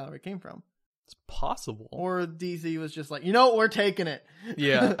Rogues Gallery came from. It's possible. Or DC was just like, you know what, we're taking it.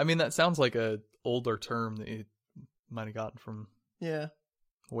 Yeah, I mean that sounds like a older term that you might have gotten from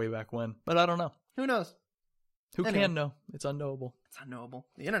way back when, but I don't know. Who knows? Who can know? It's unknowable. It's unknowable.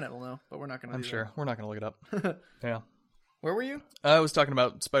 The internet will know, but we're not going to. I'm sure we're not going to look it up. Yeah. Where were you? I was talking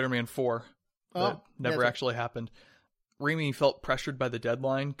about Spider-Man 4. That never actually happened. Raimi felt pressured by the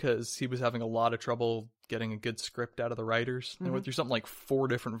deadline because he was having a lot of trouble getting a good script out of the writers. They went through something like 4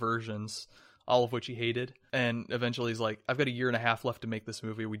 different versions, all of which he hated. And eventually he's like, I've got a year and a half left to make this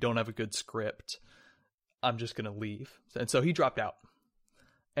movie. We don't have a good script. I'm just going to leave. And so he dropped out.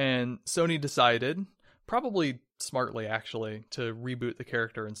 And Sony decided, probably smartly actually, to reboot the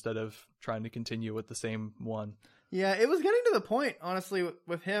character instead of trying to continue with the same one. Yeah, it was getting to the point, honestly,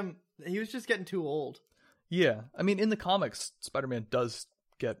 with him. He was just getting too old. Yeah. I mean, in the comics, Spider-Man does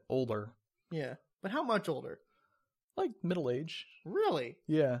get older. Yeah. But how much older? Like middle age. Really?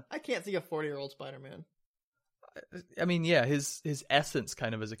 Yeah. I can't see a 40-year-old Spider-Man. I mean, yeah, his essence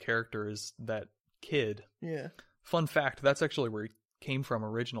kind of as a character is that kid. Yeah. Fun fact, that's actually where he came from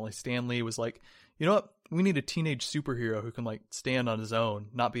originally. Stan Lee was like, you know what? We need a teenage superhero who can like stand on his own,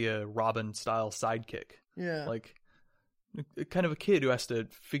 not be a Robin-style sidekick. Yeah. Like, kind of a kid who has to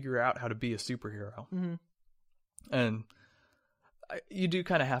figure out how to be a superhero. Mm-hmm. And you do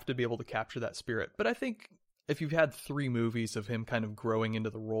kind of have to be able to capture that spirit. But I think if you've had 3 movies of him kind of growing into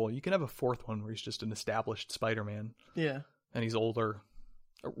the role, you can have a 4th one where he's just an established Spider-Man. Yeah. And he's older,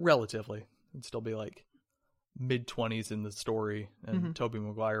 relatively. It'd still be like mid-20s in the story. And Tobey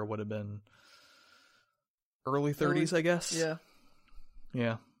Maguire would have been early 30s, I guess. Yeah.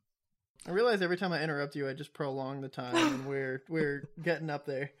 Yeah. I realize every time I interrupt you, I just prolong the time, and we're getting up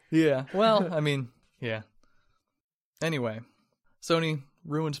there. Yeah. Well, I mean, yeah. Anyway, Sony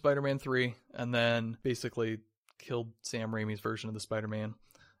ruined Spider-Man 3 and then basically killed Sam Raimi's version of the Spider-Man.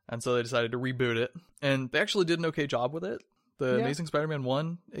 And so they decided to reboot it. And they actually did an okay job with it. The Amazing Spider-Man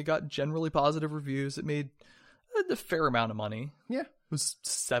 1, it got generally positive reviews. It made a fair amount of money. Yeah. It was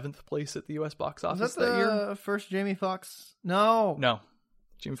 7th place at the US box office was that year. The first Jamie Foxx? No.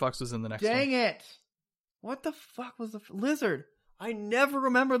 Jamie Foxx was in the next one. Dang it. What the fuck was the... Lizard. I never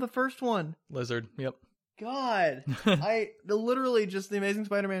remember the first one. Lizard, yep. God. Literally just The Amazing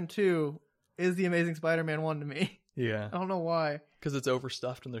Spider-Man 2 is The Amazing Spider-Man 1 to me. Yeah. I don't know why. Because it's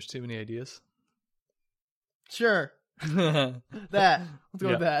overstuffed and there's too many ideas. Sure. Let's go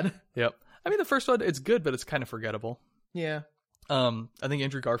with that. Yep. I mean, the first one, it's good, but it's kind of forgettable. Yeah. I think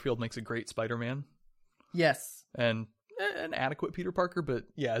Andrew Garfield makes a great Spider-Man. Yes. And an adequate Peter Parker, but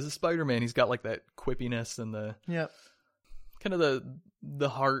yeah, as a Spider-Man, he's got like that quippiness and the kind of the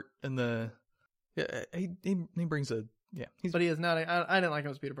heart and the he brings a but he is not. I didn't like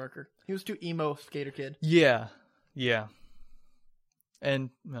him as Peter Parker. He was too emo skater kid. Yeah, and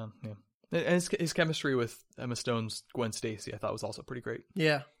and his chemistry with Emma Stone's Gwen Stacy, I thought was also pretty great.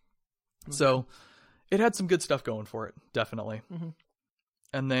 Yeah. So it had some good stuff going for it, definitely. Mm-hmm.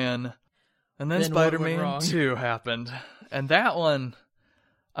 And then Spider-Man 2 happened. And that one,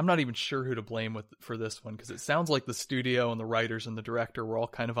 I'm not even sure who to blame for this one, because it sounds like the studio and the writers and the director were all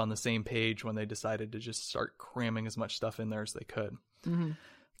kind of on the same page when they decided to just start cramming as much stuff in there as they could. Mm-hmm.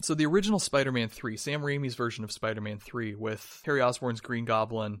 So the original Spider-Man 3, Sam Raimi's version of Spider-Man 3 with Harry Osborn's Green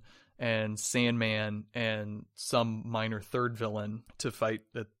Goblin and Sandman and some minor third villain to fight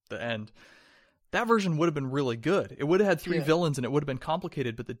at the end, that version would have been really good. It would have had 3 villains and it would have been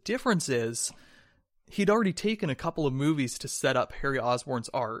complicated, but the difference is he'd already taken a couple of movies to set up Harry Osborn's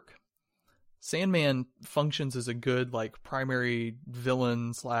arc. Sandman functions as a good like primary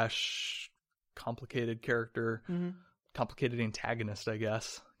villain / complicated character, complicated antagonist, I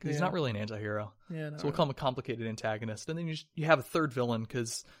guess, because he's not really an anti-hero. Yeah, so we'll call him a complicated antagonist, and then you have a third villain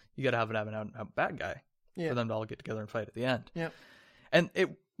because you got to have an out bad guy for them to all get together and fight at the end. Yep. And it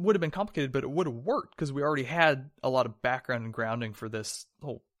would have been complicated, but it would have worked because we already had a lot of background and grounding for this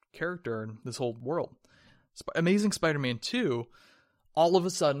whole character and this whole world. Amazing Spider-Man 2, all of a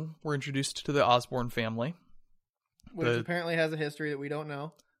sudden, we're introduced to the Osborn family. Which apparently has a history that we don't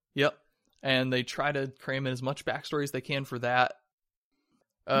know. Yep. And they try to cram in as much backstory as they can for that.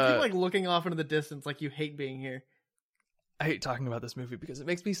 You keep like looking off into the distance like you hate being here. I hate talking about this movie because it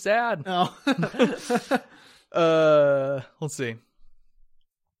makes me sad. Oh. Let's see.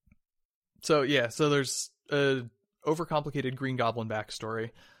 So there's a overcomplicated Green Goblin backstory,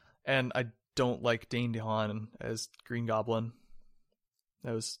 and I don't like Dane DeHaan as Green Goblin.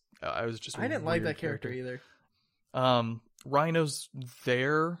 I was just I didn't like that character either. Rhino's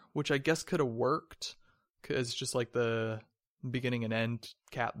there, which I guess could have worked because just like the beginning and end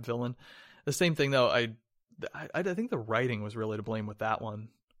Cap villain. The same thing though. I think the writing was really to blame with that one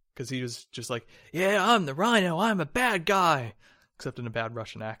because he was just like, yeah, I'm the Rhino, I'm a bad guy, except in a bad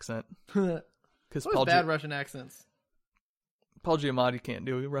Russian accent. Because bad Russian accents. Paul Giamatti can't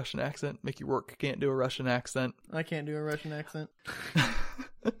do a Russian accent. Mickey Rourke can't do a Russian accent. I can't do a Russian accent.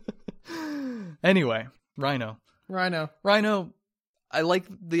 Anyway, Rhino. I like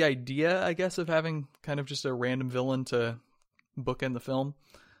the idea, I guess, of having kind of just a random villain to bookend the film,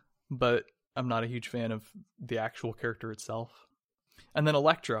 but I'm not a huge fan of the actual character itself. And then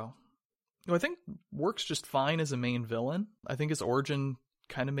Electro, who I think works just fine as a main villain. I think his origin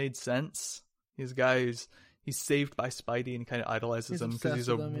kind of made sense. He's a guy he's saved by Spidey and he kind of idolizes him because he's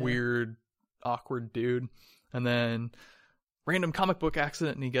a weird, awkward dude. And then random comic book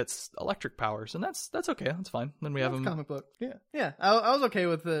accident and he gets electric powers, and that's okay, that's fine. Then we have him comic book. Yeah. I was okay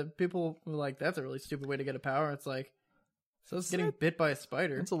with the people who like that's a really stupid way to get a power. It's like so it's getting bit by a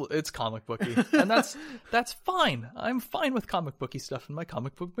spider. It's comic booky, and that's fine. I'm fine with comic booky stuff in my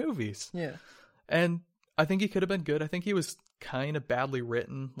comic book movies. Yeah, and I think he could have been good. I think he was kind of badly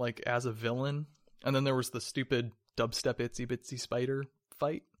written, like as a villain. And then there was the stupid dubstep itsy bitsy spider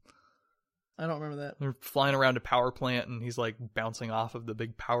fight. I don't remember that. They're flying around a power plant and he's like bouncing off of the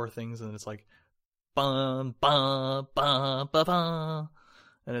big power things and it's like bum bum bum bum bum,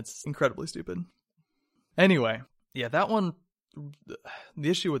 and it's incredibly stupid. Anyway, yeah, that one, the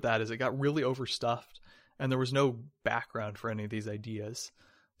issue with that is it got really overstuffed and there was no background for any of these ideas.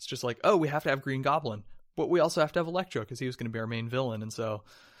 It's just like, oh, we have to have Green Goblin, but we also have to have Electro because he was going to be our main villain, and so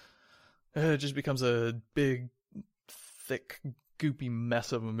it just becomes a big, thick, goopy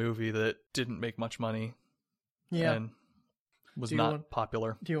mess of a movie that didn't make much money. Yeah. And was not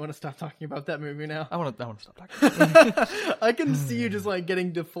popular. Do you want to stop talking about that movie now? I want to stop talking about it. I can see you just like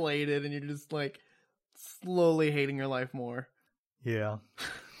getting deflated and you're just like slowly hating your life more. Yeah.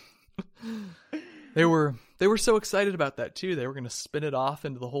 They were so excited about that too. They were going to spin it off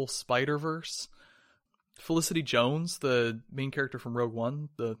into the whole Spider-Verse. Felicity Jones, the main character from Rogue One,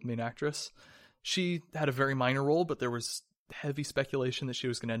 the main actress, she had a very minor role, but there was heavy speculation that she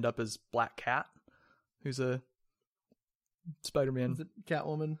was going to end up as Black Cat, who's a Spider-Man. Is it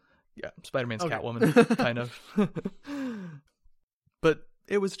Catwoman? Yeah, Spider-Man's okay. Catwoman, kind of. But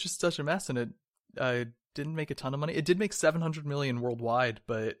it was just such a mess, and it didn't make a ton of money. It did make $700 million worldwide,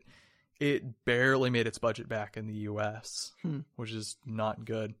 but it barely made its budget back in the US, which is not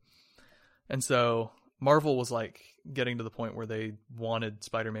good. And so Marvel was like getting to the point where they wanted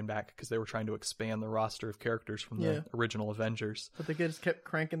Spider-Man back because they were trying to expand the roster of characters from the original Avengers. But they just kept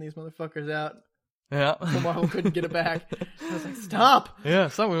cranking these motherfuckers out. Yeah. So Marvel couldn't get it back. I was like, stop! Yeah,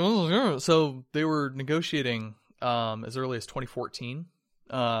 stop. So they were negotiating as early as 2014.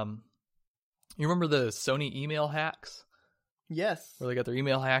 You remember the Sony email hacks? Yes. Where they got their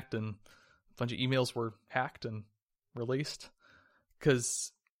email hacked and a bunch of emails were hacked and released?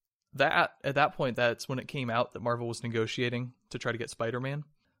 Because at that point, that's when it came out that Marvel was negotiating to try to get Spider-Man.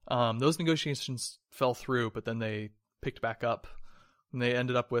 Those negotiations fell through, but then they picked back up and they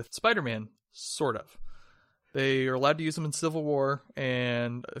ended up with Spider-Man, sort of. They are allowed to use them in Civil War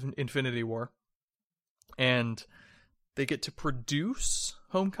and Infinity War. And they get to produce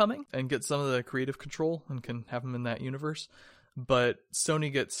Homecoming and get some of the creative control and can have them in that universe. But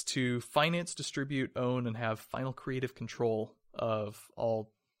Sony gets to finance, distribute, own, and have final creative control of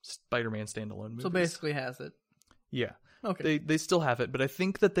all Spider-Man standalone movies. So basically has it. Yeah. Okay. They still have it, but I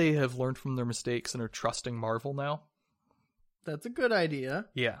think that they have learned from their mistakes and are trusting Marvel now. That's a good idea.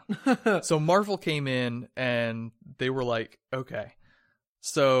 Yeah. So Marvel came in and they were like, okay,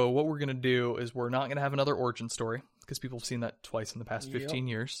 So what we're going to do is we're not going to have another origin story because people have seen that twice in the past 15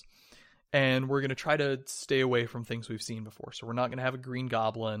 years. And we're going to try to stay away from things we've seen before. So we're not going to have a Green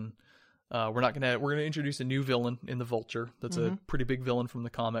Goblin. We're going to introduce a new villain in the Vulture. That's a pretty big villain from the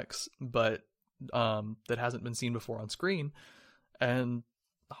comics, but that hasn't been seen before on screen. And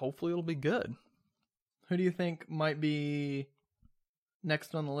hopefully it'll be good. Who do you think might be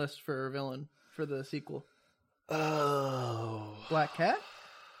next on the list for a villain for the sequel? Oh, Black Cat?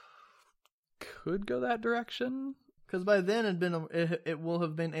 Could go that direction. Because by then it will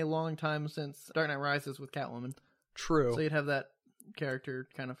have been a long time since Dark Knight Rises with Catwoman. True. So you'd have that character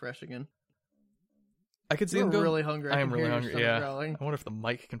kind of fresh again. I could see You're him go. really hungry. I am really hungry. Yeah. Growling. I wonder if the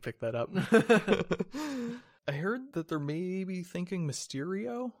mic can pick that up. I heard that they're maybe thinking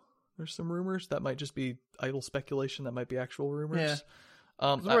Mysterio. There's some rumors that might just be idle speculation. That might be actual rumors.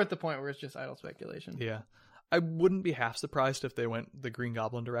 Yeah. We're at the point where it's just idle speculation. Yeah. I wouldn't be half surprised if they went the Green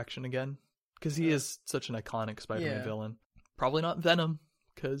Goblin direction again, because he is such an iconic Spider-Man villain. Probably not Venom,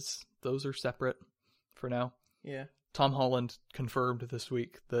 because those are separate for now. Yeah. Tom Holland confirmed this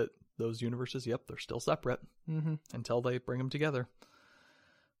week that those universes, they're still separate until they bring them together.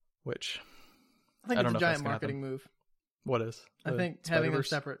 Which I think it's a giant marketing move. What is? I think having them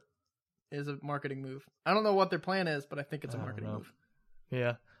separate is a marketing move. I don't know what their plan is, but I think it's a marketing move.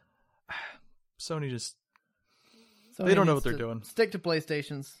 Yeah. Sony they don't know what they're doing. Stick to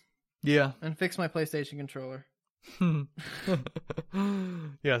PlayStations. Yeah. And fix my PlayStation controller.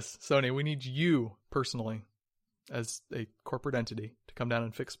 Yes, Sony, we need you personally as a corporate entity to come down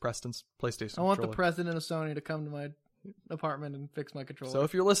and fix Preston's PlayStation controller. I want the president of Sony to come to my apartment and fix my controller. So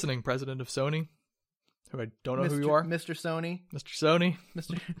if you're listening, president of Sony, who I don't know who you are. Mr. Sony. Mr. Sony.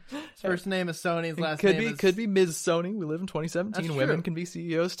 His first name is Sony. His last name is... Could be Ms. Sony. We live in 2017. Women can be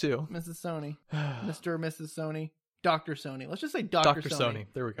CEOs too. Mrs. Sony. Mr. or Mrs. Sony. Dr. Sony. Let's just say Dr. Sony.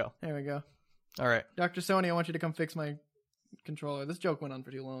 There we go. There we go. All right. Dr. Sony, I want you to come fix my controller. This joke went on for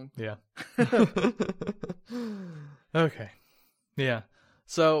too long. Yeah. Okay. Yeah.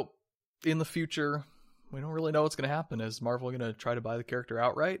 So, in the future, we don't really know what's going to happen. Is Marvel going to try to buy the character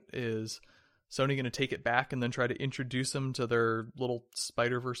outright? Is Sony going to take it back and then try to introduce them to their little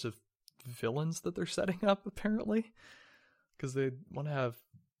Spider-Verse of villains that they're setting up, apparently? Because they want to have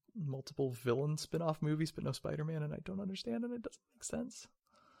multiple villain spin-off movies, but no Spider-Man, and I don't understand, and it doesn't make sense.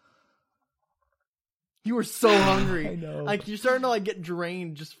 You were so hungry. I know. Like, you're starting to get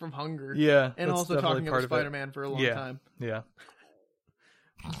drained just from hunger. Yeah. And also talking about Spider-Man for a long time. Yeah.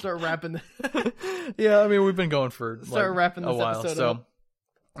 Start wrapping Yeah, I mean, we've been going for wrapping this a while, episode so up.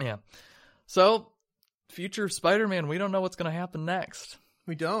 Yeah. So, future of Spider-Man, we don't know what's going to happen next.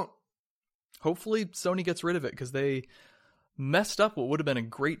 We don't. Hopefully Sony gets rid of it, because they messed up what would have been a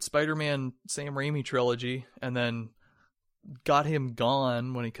great Spider-Man Sam Raimi trilogy, and then got him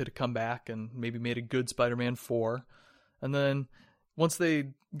gone when he could have come back and maybe made a good Spider-Man 4. And then once they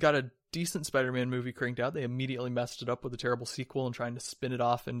got a decent Spider-Man movie cranked out, they immediately messed it up with a terrible sequel and trying to spin it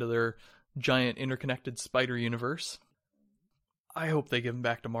off into their giant interconnected spider universe. I hope they give him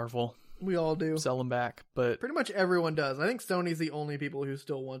back to Marvel. We all do. Sell him back, but pretty much everyone does. I think Sony's the only people who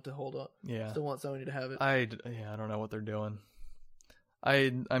still want to hold up. Yeah. Still want Sony to have it. I don't know what they're doing.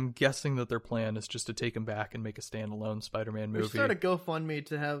 I'm guessing that their plan is just to take him back and make a standalone Spider-Man movie. We start a GoFundMe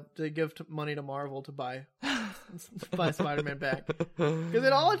to give money to Marvel to buy Spider-Man back,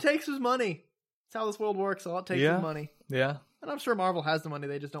 because all it takes is money. That's how this world works. All it takes is money. Yeah, and I'm sure Marvel has the money.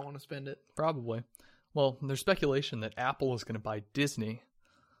 They just don't want to spend it. Probably. Well, there's speculation that Apple is going to buy Disney,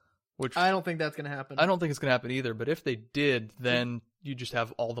 which I don't think that's going to happen. I don't think it's going to happen either. But if they did, then you just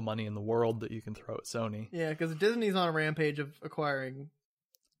have all the money in the world that you can throw at Sony. Yeah, because Disney's on a rampage of acquiring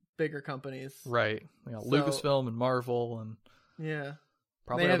bigger companies. Right. Lucasfilm and Marvel and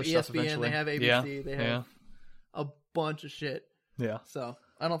probably they have other ESPN, stuff eventually. they have ABC, they have a bunch of shit. Yeah. So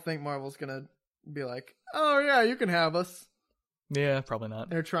I don't think Marvel's gonna be like, oh yeah, you can have us. Yeah, probably not.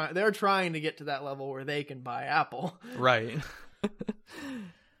 They're trying to get to that level where they can buy Apple. Right.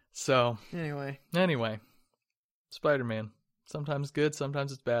 So anyway, Spider-Man. Sometimes good,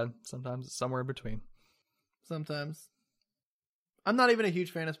 sometimes it's bad, sometimes it's somewhere in between. Sometimes. I'm not even a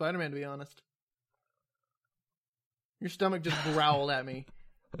huge fan of Spider-Man, to be honest. Your stomach just growled at me.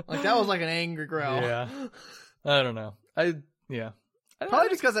 Like, that was like an angry growl. Yeah. I don't know. Probably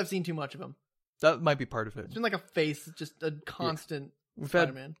just because I've seen too much of him. That might be part of it. It's been like a face, just a constant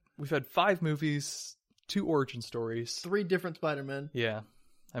Spider-Man. We've had 5 movies, 2 origin stories. 3 different Spider-Men. Yeah.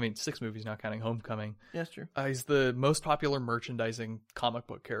 I mean, 6 movies now counting Homecoming. Yeah, that's true. He's the most popular merchandising comic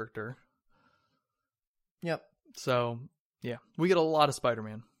book character. Yep. So, yeah. We get a lot of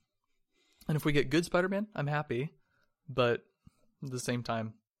Spider-Man. And if we get good Spider-Man, I'm happy. But at the same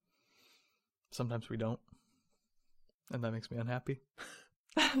time, sometimes we don't. And that makes me unhappy.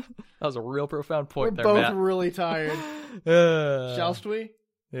 That was a real profound point. We're there, both Matt. really tired. Shallst we?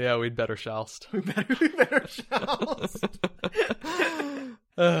 Yeah, we'd better shallst. We better shallst.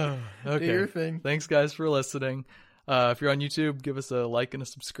 Okay. Do your thing. Thanks, guys, for listening. If you're on YouTube, give us a like and a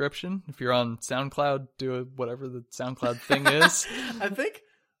subscription. If you're on SoundCloud, do whatever the SoundCloud thing is. I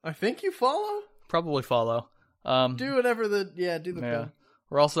think you follow. Probably follow. Do whatever do the thing.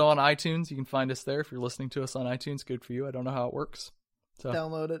 We're also on iTunes. You can find us there if you're listening to us on iTunes. Good for you. I don't know how it works. So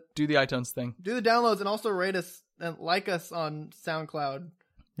download it. Do the iTunes thing. Do the downloads and also rate us and like us on SoundCloud.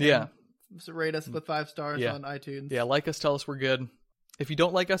 Yeah. So rate us with 5 stars on iTunes. Yeah, like us, tell us we're good. If you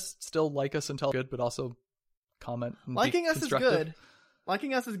don't like us, still like us and tell us we're good, but also comment. And liking us is good.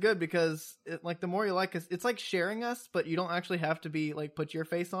 Liking us is good because the more you like us, it's like sharing us, but you don't actually have to be like put your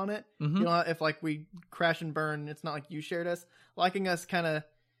face on it. Mm-hmm. You know, if like we crash and burn, it's not like you shared us. Liking us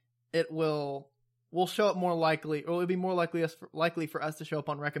will show up more likely, or it'll be more likely for us to show up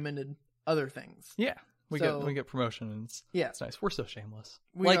on recommended other things. Yeah. We get promotion, and it's nice. We're so shameless.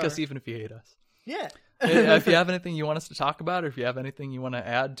 Us even if you hate us. Yeah. If you have anything you want us to talk about, or if you have anything you want to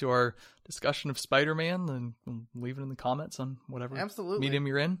add to our discussion of Spider-Man, then leave it in the comments on whatever medium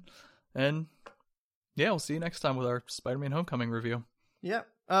you're in. And yeah, we'll see you next time with our Spider-Man Homecoming review. Yeah.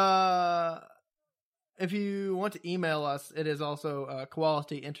 If you want to email us, it is also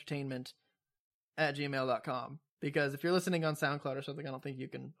qualityentertainment@gmail.com. Because if you're listening on SoundCloud or something, I don't think you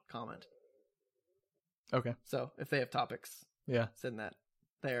can comment. Okay. So if they have topics, send that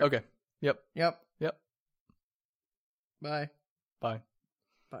there. Okay. Yep. Bye. Bye.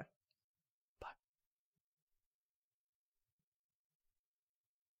 Bye. Bye.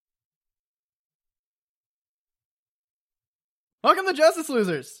 Welcome to Justice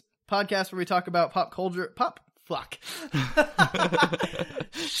Losers, podcast where we talk about pop culture.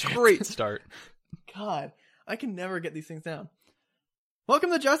 Great start. God, I can never get these things down.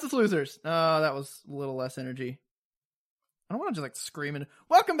 Welcome to Justice Losers. That was a little less energy. I don't want to just scream and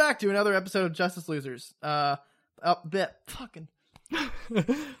welcome back to another episode of Justice Losers. Fucking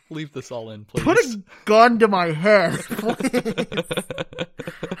leave this all in, please. Put a gun to my head, please.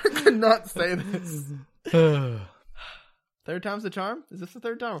 I could not say this. Third time's the charm? Is this the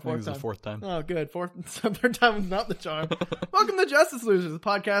third time or fourth time? The fourth time. Oh, good. Third time is not the charm. Welcome to Justice Losers, the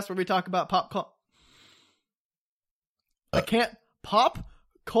podcast where we talk about pop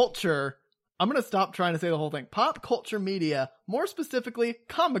culture. I'm going to stop trying to say the whole thing. Pop culture media, more specifically,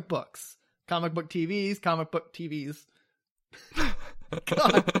 comic books. Comic book TVs.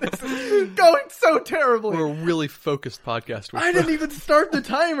 God, this is going so terribly. We're a really focused podcast. I didn't even start the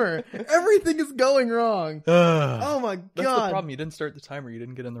timer. Everything is going wrong. Oh my God. That's the problem. You didn't start the timer. You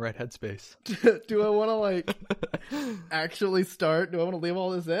didn't get in the right headspace. Do I want to actually start? Do I want to leave all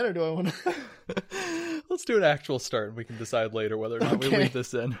this in, or do I want to... Let's do an actual start and we can decide later whether or not we leave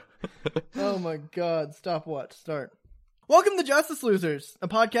this in. Oh my God. Stopwatch. Start. Welcome to Justice Losers, a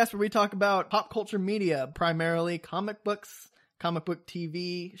podcast where we talk about pop culture media, primarily comic books, comic book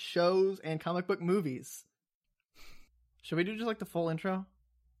TV shows, and comic book movies. Should we do just the full intro?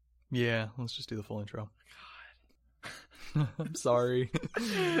 Yeah, let's just do the full intro. God. I'm sorry.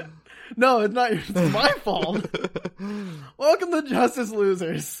 No, it's not. It's my fault. Welcome to Justice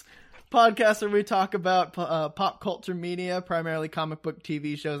Losers, podcast where we talk about pop culture media, primarily comic book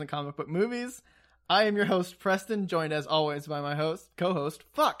TV shows and comic book movies. I am your host, Preston, joined as always by my co-host.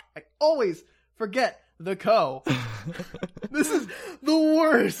 Fuck, I always forget the co. This is the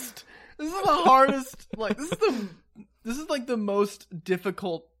worst. This is the hardest. This is the most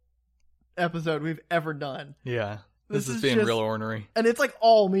difficult episode we've ever done. Yeah. This is being real ornery. And it's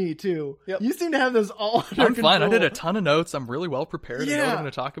all me, too. Yep. You seem to have this all under I'm fine. control. I did a ton of notes. I'm really well prepared. Yeah, I know what I'm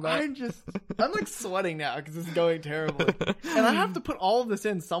going to talk about. I'm sweating now because this is going terribly. And I have to put all of this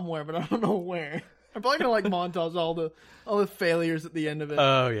in somewhere, but I don't know where. I'm probably going to montage all the failures at the end of it.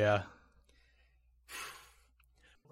 Oh, yeah.